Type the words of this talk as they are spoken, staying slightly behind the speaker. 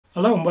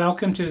Hello and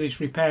welcome to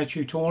this repair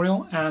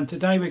tutorial, and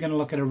today we're going to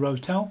look at a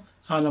Rotel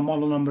and the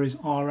model number is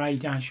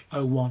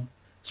RA01.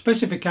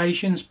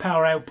 Specifications: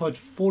 power output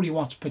 40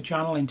 watts per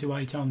channel into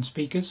 8 ohm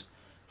speakers,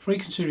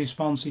 frequency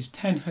response is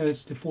 10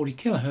 Hz to 40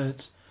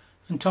 kHz,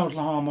 and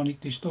total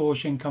harmonic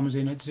distortion comes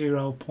in at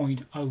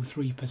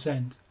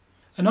 0.03%.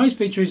 A nice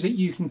feature is that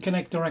you can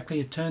connect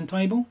directly a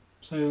turntable,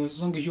 so as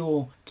long as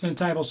your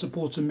turntable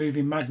supports a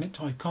moving magnet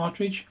type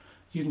cartridge,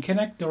 you can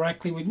connect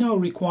directly with no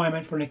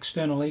requirement for an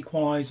external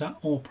equalizer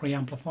or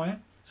preamplifier,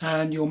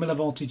 and your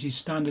millivoltage is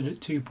standard at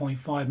 2.5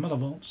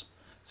 millivolts.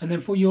 And then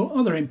for your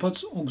other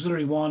inputs,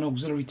 auxiliary 1,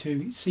 auxiliary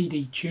 2,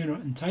 CD, tuner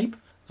and tape,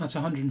 that's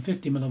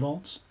 150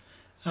 millivolts.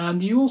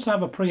 And you also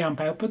have a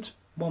preamp output,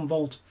 1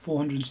 volt,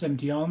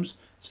 470 ohms,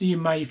 so you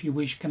may, if you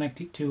wish,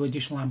 connect it to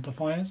additional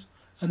amplifiers.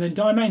 And then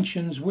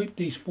dimensions: width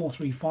is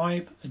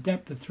 435, a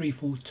depth of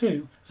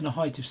 342 and a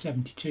height of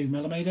 72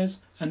 millimeters,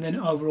 and then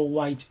overall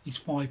weight is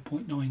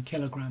 5.9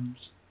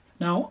 kilograms.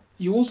 Now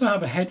you also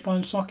have a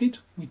headphone socket,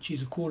 which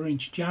is a 1/4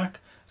 inch jack,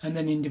 and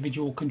then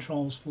individual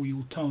controls for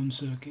your tone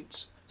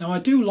circuits. Now I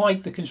do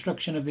like the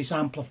construction of this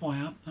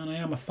amplifier, and I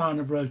am a fan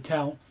of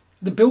Rotel.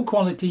 The build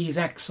quality is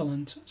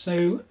excellent,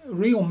 so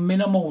real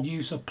minimal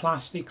use of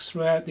plastics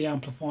throughout the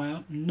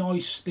amplifier,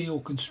 nice steel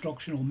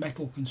construction or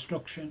metal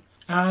construction,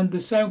 and the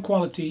sound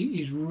quality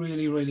is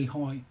really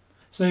high.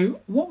 So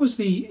what was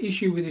the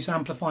issue with this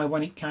amplifier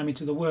when it came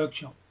into the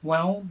workshop?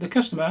 Well, the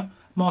customer,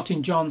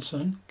 Martin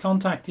Johnson,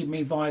 contacted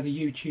me via the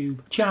YouTube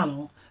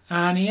channel,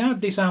 and he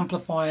had this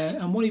amplifier,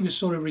 and what he was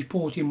sort of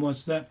reporting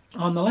was that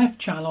on the left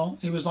channel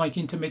it was like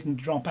intermittent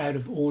drop out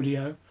of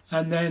audio,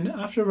 and then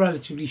after a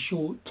relatively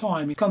short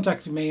time he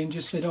contacted me and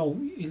just said, oh,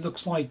 it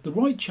looks like the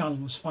right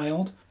channel has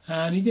failed.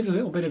 And he did a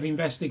little bit of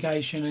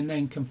investigation and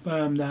then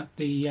confirmed that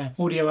the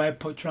audio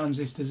output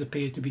transistors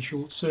appear to be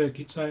short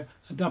circuit. So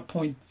at that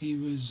point he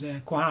was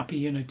quite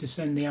happy, to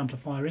send the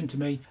amplifier into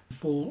me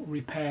for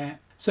repair.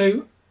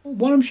 So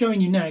what I'm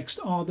showing you next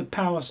are the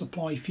power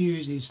supply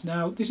fuses.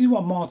 Now this is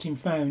what Martin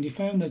found. He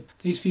found that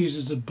these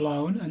fuses are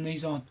blown, and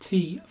these are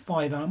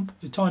T5 amp,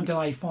 the time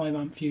delay 5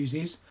 amp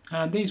fuses,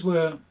 and these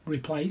were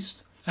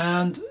replaced.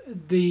 And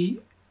the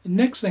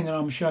next thing that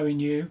I'm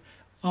showing you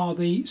are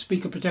the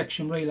speaker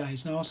protection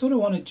relays. Now I sort of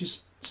want to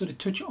just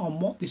touch on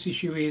what this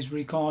issue is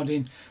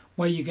regarding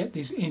where you get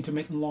this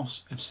intermittent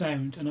loss of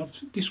sound, and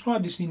I've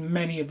described this in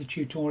many of the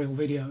tutorial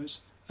videos.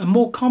 A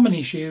more common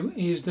issue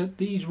is that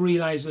these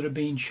relays that are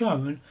being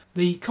shown,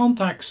 the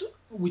contacts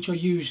which are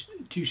used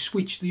to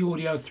switch the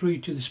audio through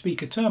to the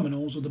speaker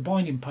terminals or the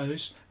binding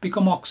posts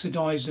become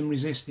oxidized and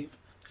resistive.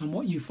 And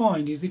what you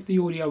find is if the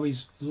audio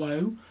is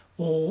low,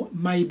 or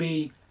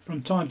maybe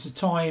from time to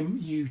time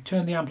you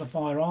turn the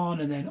amplifier on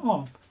and then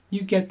off,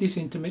 you get this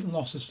intermittent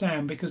loss of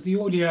sound because the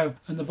audio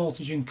and the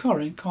voltage and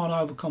current can't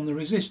overcome the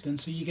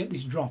resistance, so you get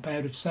this drop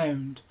out of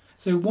sound.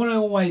 So what I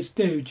always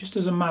do, just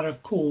as a matter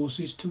of course,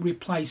 is to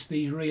replace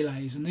these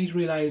relays, and these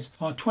relays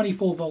are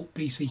 24 volt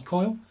DC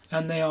coil,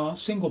 and they are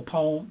single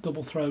pole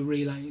double throw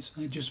relays.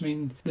 It just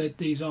means that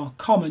these are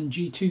common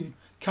G2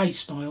 case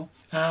style,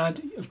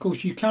 and of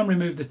course you can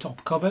remove the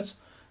top covers,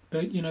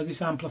 but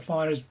this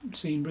amplifier has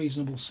seen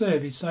reasonable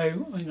service,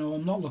 so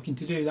I'm not looking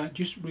to do that.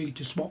 Just really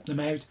to swap them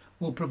out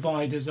will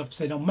provide, as I've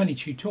said on many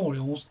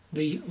tutorials,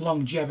 the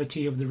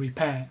longevity of the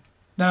repair.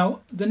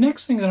 Now the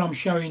next thing that I'm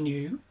showing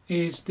you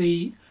is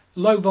the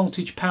low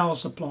voltage power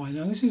supply.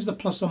 Now this is the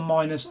plus or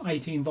minus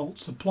 18 volt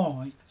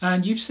supply,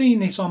 and you've seen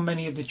this on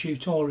many of the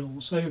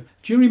tutorials. So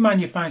during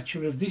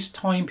manufacture of this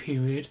time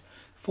period,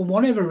 for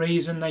whatever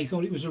reason they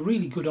thought it was a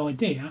really good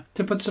idea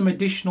to put some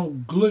additional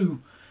glue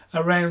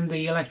around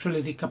the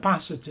electrolytic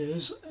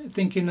capacitors,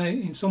 thinking that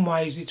in some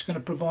ways it's going to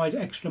provide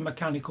extra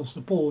mechanical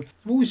support.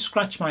 I've always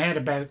scratched my head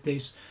about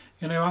this.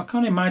 I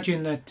can't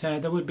imagine that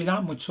there would be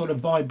that much sort of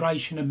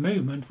vibration and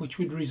movement which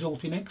would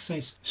result in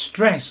excess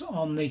stress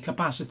on the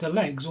capacitor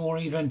legs, or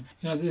even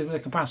the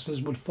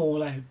capacitors would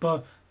fall out.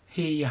 But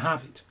here you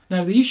have it.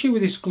 Now the issue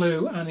with this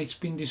glue, and it's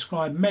been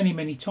described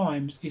many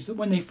times, is that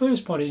when they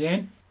first put it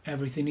in,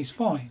 everything is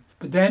fine.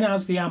 But then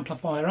as the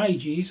amplifier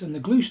ages and the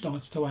glue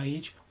starts to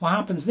age, what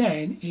happens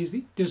then is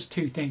it does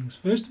two things.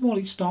 First of all,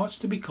 it starts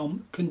to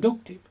become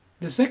conductive.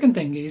 The second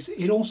thing is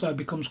it also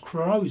becomes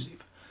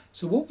corrosive.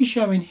 So what we're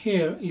showing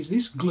here is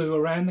this glue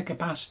around the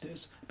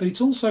capacitors, but it's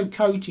also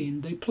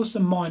coating the plus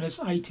and minus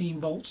 18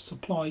 volt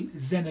supply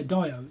Zener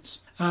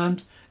diodes.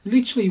 And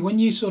literally when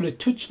you sort of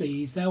touch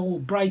these, they're all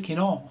breaking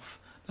off.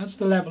 That's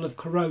the level of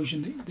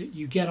corrosion that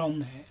you get on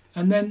there.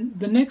 And then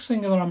the next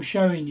thing that I'm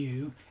showing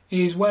you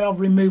is where I've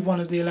removed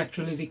one of the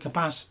electrolytic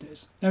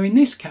capacitors. Now in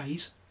this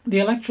case, the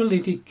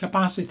electrolytic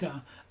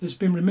capacitor that's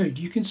been removed,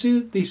 you can see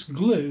that this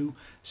glue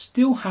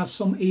still has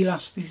some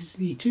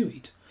elasticity to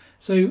it.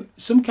 So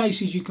some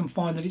cases you can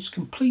find that it's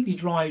completely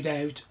dried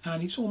out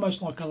and it's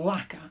almost like a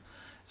lacquer.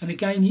 And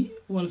again,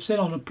 what I've said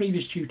on the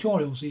previous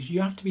tutorials is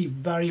you have to be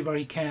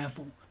very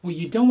careful. What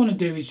you don't want to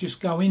do is just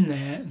go in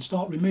there and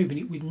start removing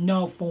it with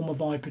no form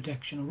of eye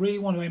protection. I really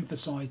want to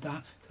emphasize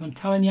that, because I'm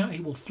telling you,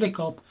 it will flick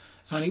up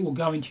and it will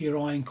go into your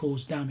eye and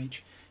cause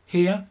damage.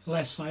 Here,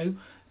 less so,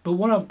 But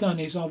what I've done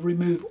is I've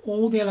removed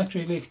all the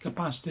electrolytic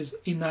capacitors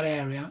in that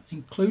area,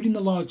 including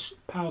the large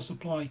power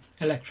supply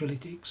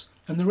electrolytics.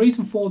 And the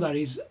reason for that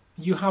is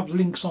you have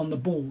links on the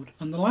board,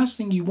 and the last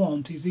thing you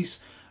want is this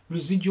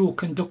residual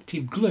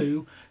conductive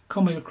glue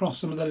coming across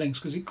some of the links,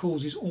 because it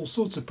causes all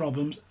sorts of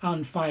problems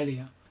and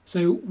failure.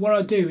 So what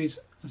I do is,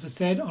 as I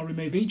said, I'll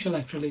remove each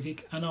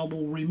electrolytic and I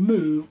will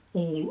remove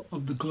all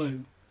of the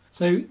glue.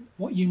 So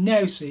what you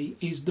now see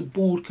is the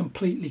board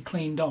completely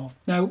cleaned off.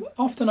 Now,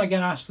 often I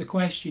get asked the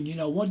question, you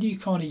know, what do you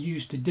kind of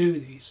use to do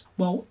this?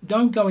 Well,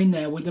 don't go in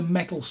there with a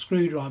metal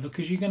screwdriver,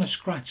 because you're going to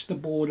scratch the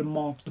board and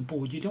mark the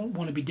board. You don't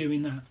want to be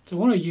doing that. So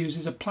what I use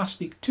is a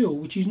plastic tool,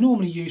 which is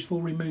normally used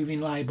for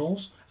removing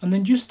labels. And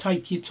then just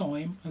take your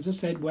time, as I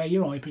said, wear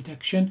your eye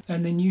protection,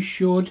 and then you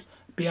should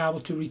be able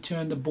to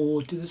return the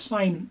board to the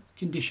same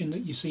condition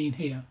that you're seeing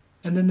here.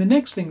 And then the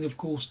next thing, of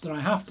course, that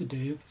I have to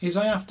do is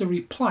I have to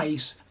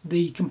replace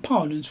the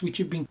components which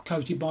have been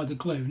coated by the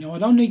glue. Now, I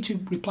don't need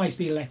to replace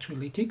the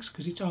electrolytics,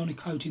 because it's only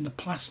coating the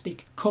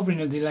plastic covering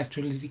of the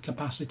electrolytic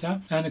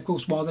capacitor. And of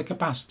course, while the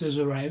capacitors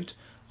are out,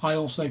 I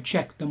also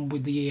checked them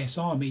with the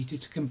ESR meter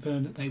to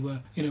confirm that they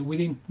were, you know,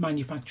 within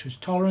manufacturer's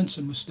tolerance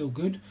and were still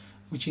good,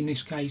 which in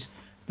this case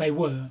they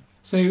were.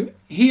 So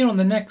here on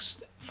the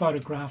next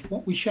photograph,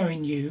 what we're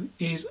showing you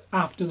is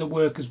after the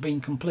work has been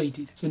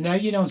completed. So now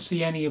you don't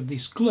see any of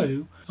this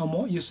glue, and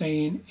what you're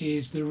seeing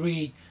is the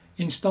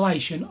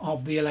reinstallation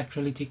of the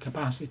electrolytic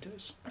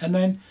capacitors. And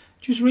then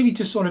just really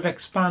to sort of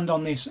expand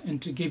on this and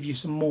to give you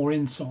some more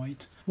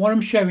insight, what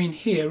I'm showing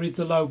here is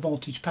the low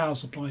voltage power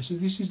supply. So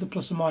this is the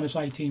plus or minus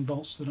 18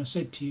 volts that I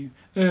said to you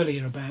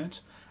earlier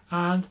about,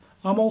 and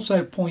I'm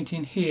also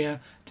pointing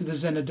here to the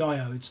Zener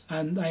diodes,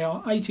 and they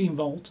are 18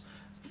 volt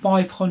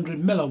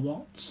 500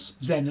 milliwatts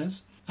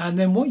Zeners. And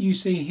then what you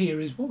see here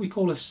is what we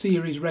call a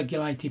series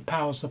regulated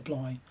power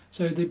supply.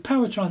 So the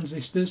power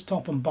transistors,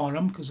 top and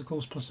bottom, because of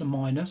course plus and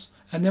minus.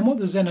 And then what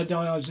the Zener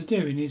diodes are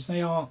doing is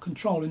they are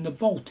controlling the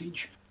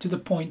voltage to the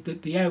point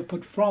that the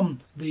output from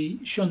the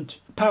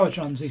shunt power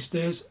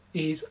transistors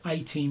is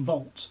 18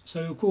 volts.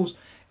 So of course,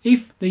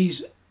 if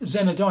these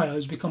Zener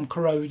diodes become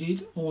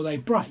corroded or they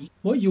break,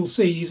 what you'll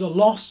see is a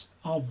loss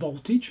of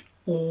voltage,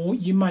 or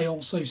you may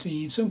also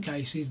see in some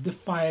cases the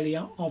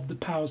failure of the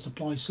power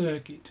supply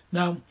circuit.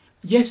 Now,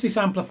 yes, this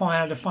amplifier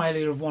had a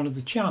failure of one of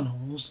the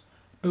channels,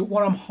 but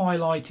what I'm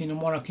highlighting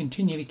and what I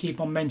continue to keep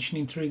on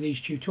mentioning through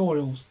these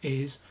tutorials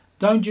is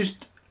don't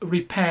just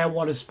repair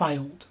what has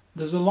failed.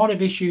 There's a lot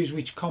of issues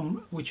which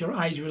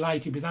are age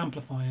related with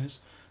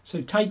amplifiers,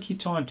 so take your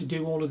time to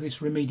do all of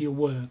this remedial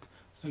work.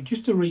 So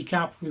just to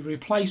recap, we've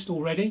replaced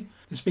already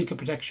the speaker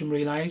protection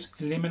relays,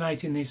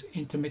 eliminating this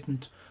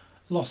intermittent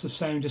loss of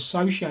sound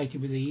associated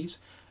with these.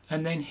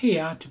 And then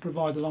here, to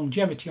provide the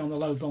longevity on the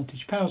low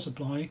voltage power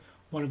supply,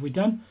 what have we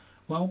done?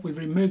 Well, we've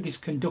removed this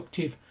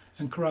conductive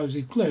and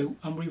corrosive glue,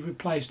 and we've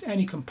replaced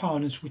any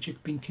components which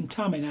have been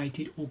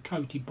contaminated or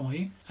coated by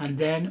it, and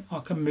then I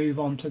can move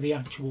on to the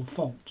actual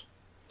fault.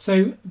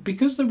 So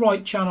because the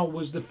right channel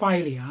was the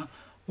failure,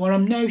 what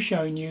I'm now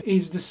showing you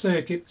is the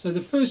circuit. So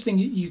the first thing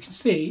you can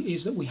see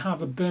is that we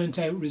have a burnt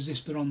out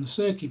resistor on the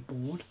circuit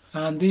board,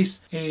 and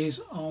this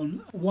is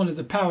on one of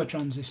the power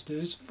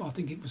transistors. I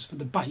think it was for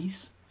the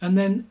base. And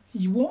then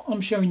what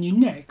I'm showing you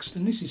next,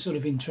 and this is sort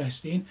of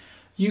interesting,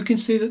 you can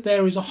see that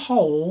there is a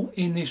hole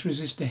in this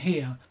resistor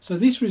here. So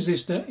this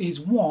resistor is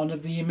one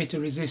of the emitter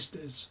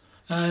resistors,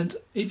 and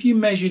if you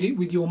measured it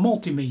with your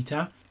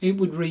multimeter, it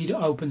would read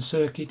open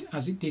circuit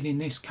as it did in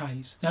this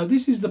case. Now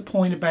this is the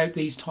point about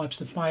these types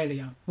of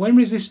failure. When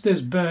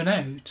resistors burn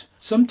out,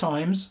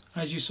 sometimes,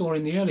 as you saw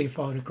in the earlier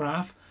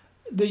photograph,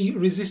 the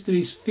resistor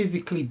is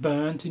physically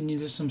burnt and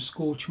there's some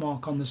scorch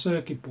mark on the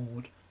circuit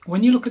board.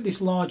 When you look at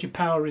this larger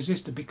power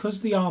resistor,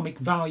 because the ohmic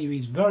value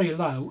is very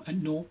low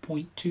at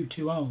 0.22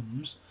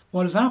 ohms,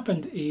 what has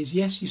happened is,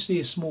 yes, you see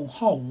a small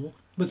hole,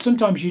 but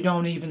sometimes you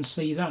don't even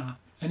see that.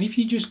 And if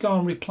you just go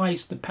and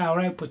replace the power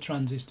output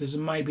transistors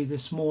and maybe the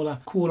smaller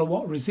quarter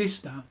watt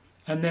resistor,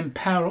 and then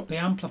power up the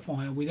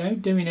amplifier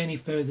without doing any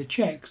further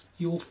checks,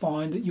 you'll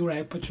find that your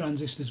output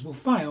transistors will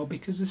fail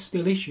because there's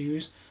still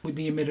issues with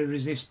the emitter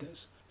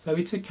resistors. So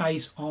it's a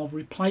case of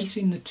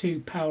replacing the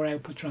two power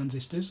output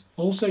transistors,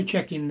 also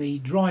checking the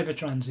driver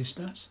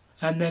transistors,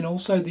 and then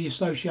also the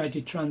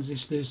associated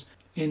transistors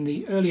in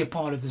the earlier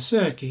part of the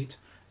circuit.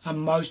 And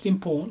most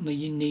importantly,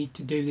 you need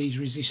to do these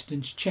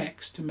resistance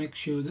checks to make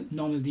sure that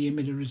none of the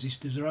emitter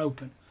resistors are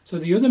open. So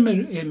the other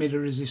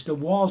emitter resistor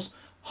was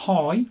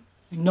high,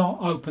 not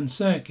open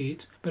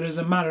circuit, but as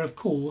a matter of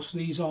course,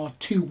 these are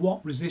 2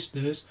 watt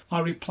resistors.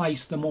 I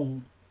replaced them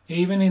all,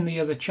 even in the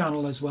other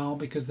channel as well,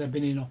 because they've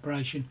been in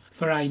operation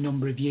for a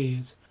number of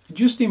years.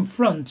 Just in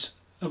front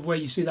of where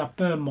you see that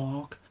burn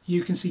mark,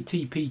 you can see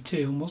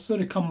TP2, and we'll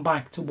sort of come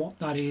back to what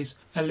that is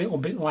a little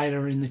bit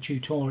later in the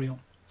tutorial.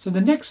 So the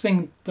next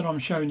thing that I'm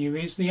showing you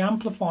is the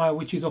amplifier,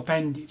 which is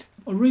upended.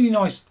 A really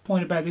nice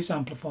point about this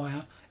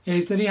amplifier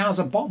is that it has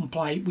a bottom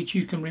plate which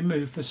you can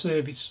remove for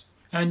service,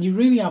 and you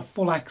really have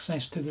full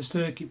access to the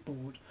circuit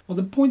board. Well,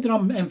 the point that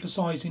I'm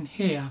emphasizing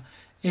here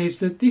is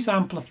that this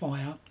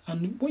amplifier,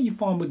 and what you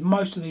find with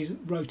most of these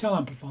Rotel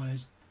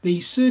amplifiers, The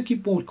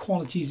circuit board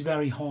quality is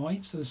very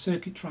high, so the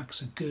circuit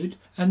tracks are good,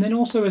 and then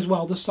also as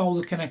well the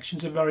solder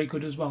connections are very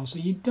good as well, so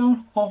you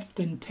don't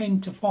often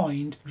tend to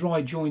find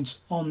dry joints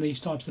on these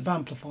types of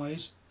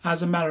amplifiers.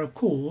 As a matter of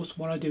course,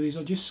 what I do is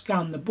I just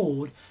scan the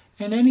board,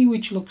 and any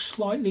which look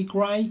slightly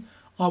grey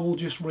I will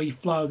just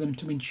reflow them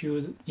to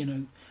ensure that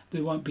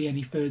there won't be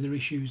any further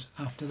issues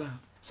after that.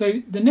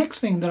 So the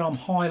next thing that I'm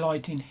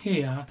highlighting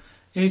here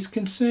is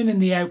concerning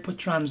the output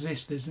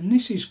transistors, and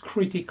this is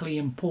critically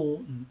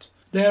important.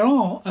 There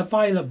are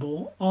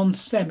available on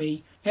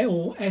semi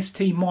or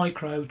ST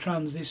micro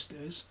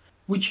transistors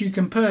which you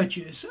can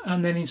purchase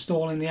and then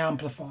install in the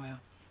amplifier.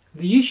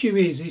 The issue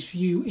is if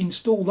you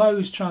install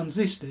those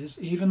transistors,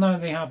 even though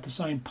they have the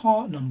same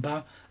part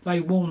number, they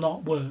will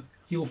not work.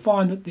 You'll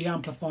find that the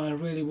amplifier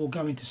really will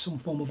go into some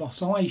form of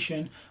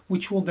oscillation,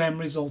 which will then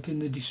result in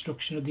the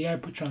destruction of the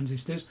output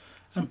transistors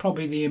and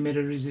probably the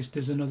emitter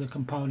resistors and other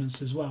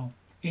components as well.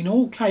 In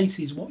all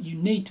cases, what you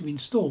need to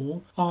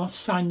install are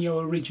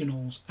Sanyo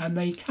originals, and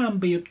they can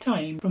be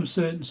obtained from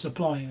certain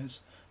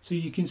suppliers. So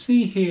you can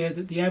see here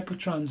that the output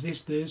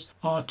transistors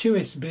are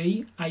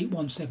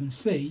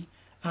 2SB817C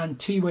and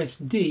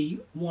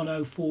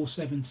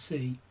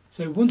 2SD1047C.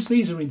 So once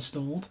these are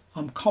installed,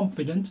 I'm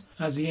confident,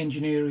 as the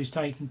engineer is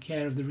taking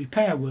care of the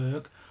repair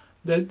work,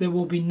 that there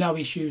will be no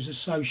issues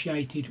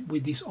associated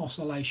with this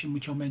oscillation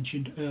which I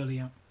mentioned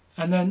earlier.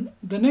 And then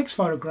the next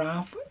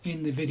photograph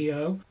in the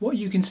video, what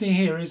you can see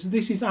here is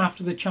this is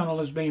after the channel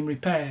has been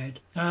repaired,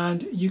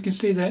 and you can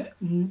see that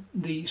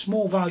the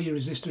small value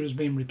resistor has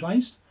been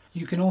replaced.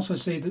 You can also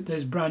see that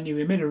there's brand new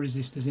emitter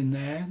resistors in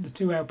there. The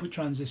two output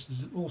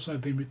transistors have also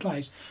been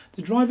replaced.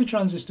 The driver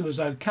transistor was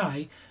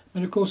okay,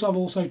 and of course I've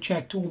also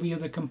checked all the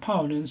other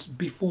components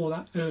before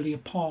that earlier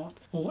part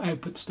or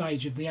output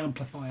stage of the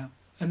amplifier.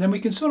 And then we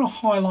can sort of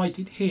highlight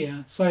it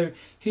here. So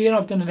here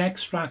I've done an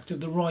extract of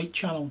the right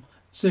channel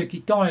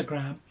circuit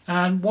diagram,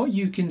 and what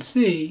you can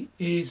see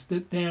is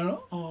that there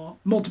are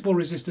multiple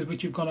resistors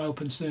which have gone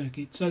open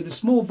circuit. So the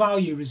small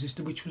value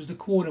resistor, which was the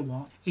quarter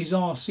watt, is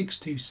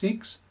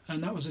R626,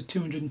 and that was a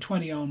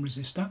 220 ohm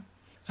resistor.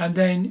 And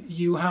then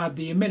you had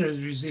the emitter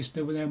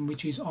resistor with them,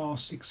 which is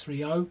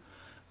R630,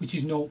 which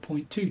is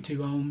 0.22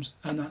 ohms,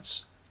 and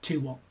that's 2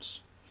 watts.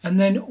 And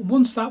then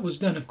once that was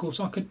done, of course,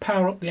 I could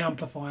power up the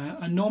amplifier,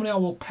 and normally I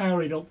will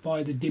power it up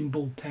via the dim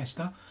bulb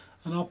tester.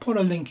 And I'll put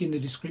a link in the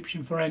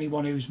description for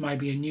anyone who's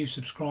maybe a new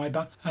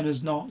subscriber and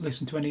has not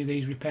listened to any of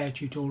these repair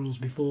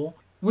tutorials before.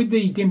 With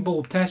the dim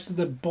bulb tester,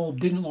 the bulb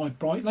didn't light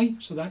brightly,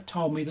 so that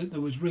told me that there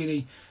was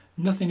really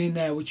nothing in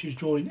there which was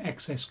drawing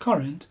excess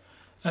current.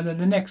 And then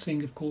the next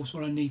thing, of course,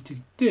 what I need to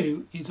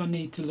do is I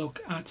need to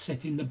look at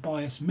setting the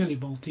bias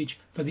millivoltage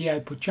for the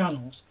output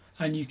channels.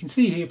 And you can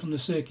see here from the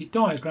circuit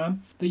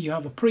diagram that you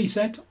have a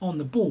preset on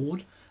the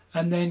board.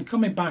 And then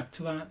coming back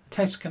to that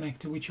test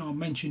connector which I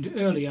mentioned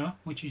earlier,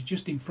 which is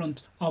just in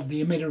front of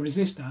the emitter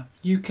resistor,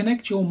 you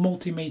connect your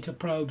multimeter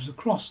probes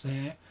across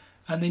there,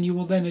 and then you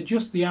will then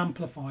adjust the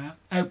amplifier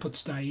output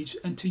stage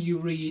until you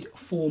read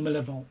 4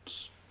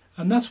 millivolts.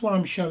 And that's what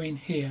I'm showing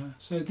here.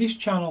 So this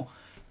channel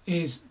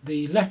is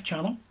the left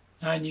channel,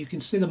 and you can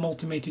see the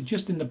multimeter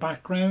just in the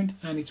background,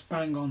 and it's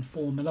bang on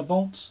 4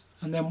 millivolts.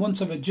 And then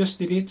once I've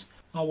adjusted it,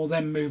 I will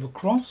then move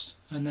across,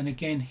 and then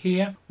again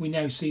here we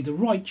now see the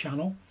right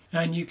channel,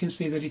 and you can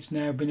see that it's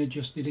now been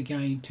adjusted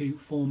again to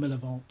 4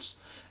 millivolts.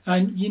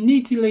 And you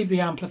need to leave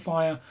the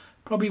amplifier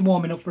probably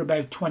warming up for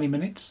about 20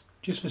 minutes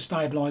just for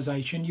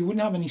stabilisation. You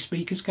wouldn't have any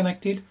speakers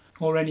connected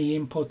or any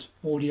input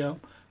audio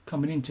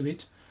coming into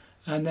it.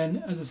 And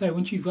then, as I say,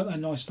 once you've got that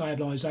nice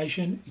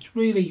stabilisation, it's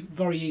really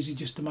very easy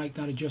just to make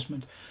that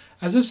adjustment.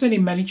 As I've said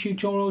in many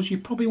tutorials, you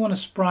probably want to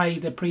spray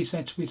the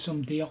presets with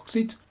some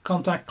De-Oxit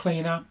contact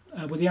cleaner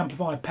with the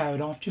amplifier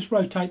powered off. Just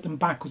rotate them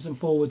backwards and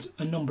forwards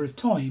a number of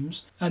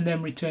times and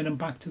then return them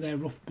back to their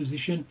rough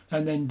position,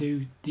 and then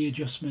do the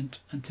adjustment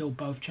until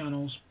both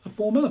channels are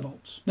 4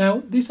 millivolts.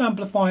 Now, this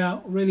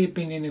amplifier really had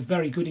been in a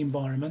very good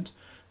environment.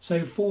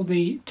 So for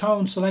the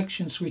tone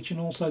selection switch and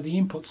also the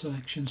input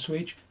selection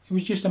switch, it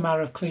was just a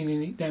matter of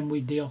cleaning it then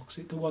with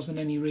De-Oxit. There wasn't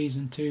any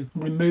reason to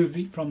remove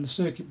it from the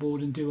circuit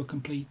board and do a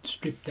complete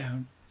strip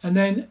down. And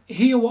then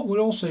here what we're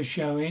also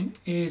showing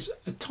is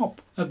a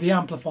top of the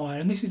amplifier,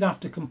 and this is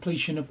after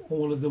completion of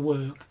all of the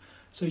work.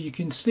 So you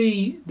can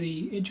see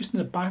just in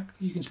the back,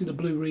 you can see the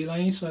blue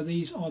relays. So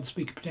these are the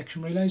speaker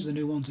protection relays, the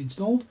new ones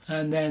installed,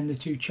 and then the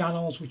two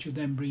channels which have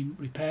then been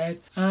repaired.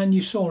 And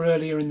you saw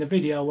earlier in the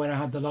video where I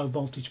had the low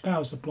voltage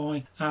power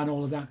supply and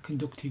all of that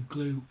conductive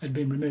glue had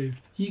been removed.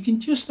 You can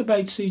just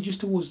about see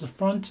just towards the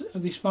front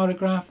of this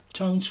photograph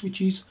tone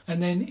switches, and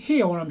then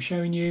here what I'm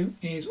showing you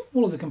is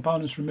all of the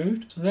components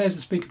removed. So there's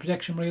the speaker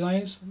protection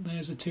relays,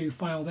 there's the two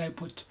failed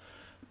output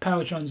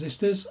power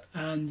transistors,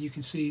 and you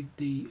can see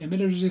the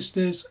emitter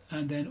resistors,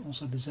 and then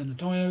also the Zener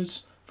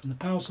diodes from the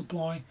power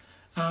supply,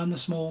 and the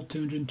small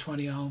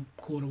 220 ohm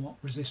quarter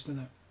watt resistor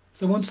there.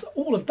 So once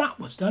all of that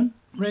was done,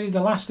 Really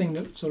the last thing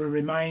that sort of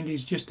remained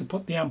is just to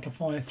put the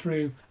amplifier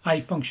through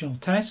a functional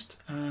test,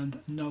 and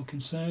no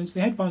concerns.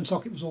 The headphone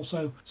socket was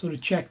also sort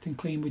of checked and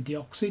cleaned with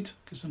De-Oxit,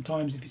 because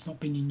sometimes if it's not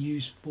been in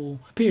use for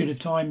a period of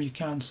time you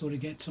can sort of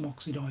get some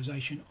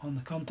oxidization on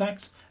the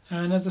contacts.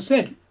 And as I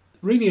said,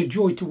 really a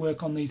joy to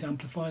work on these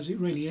amplifiers, it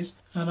really is.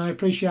 And I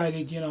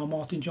appreciated,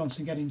 Martin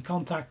Johnson getting in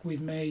contact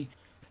with me.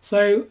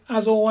 So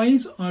as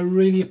always, I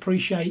really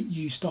appreciate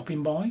you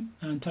stopping by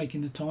and taking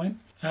the time.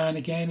 And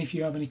again, if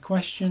you have any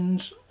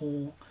questions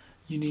or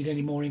you need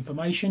any more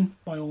information,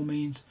 by all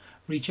means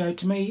reach out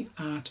to me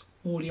at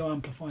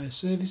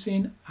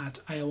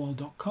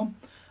audioamplifierservicing@aol.com,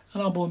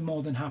 and I'll be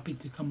more than happy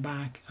to come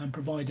back and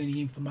provide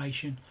any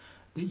information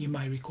that you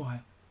may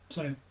require.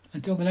 So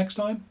until the next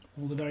time,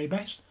 all the very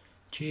best.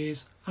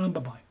 Cheers and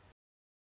bye-bye.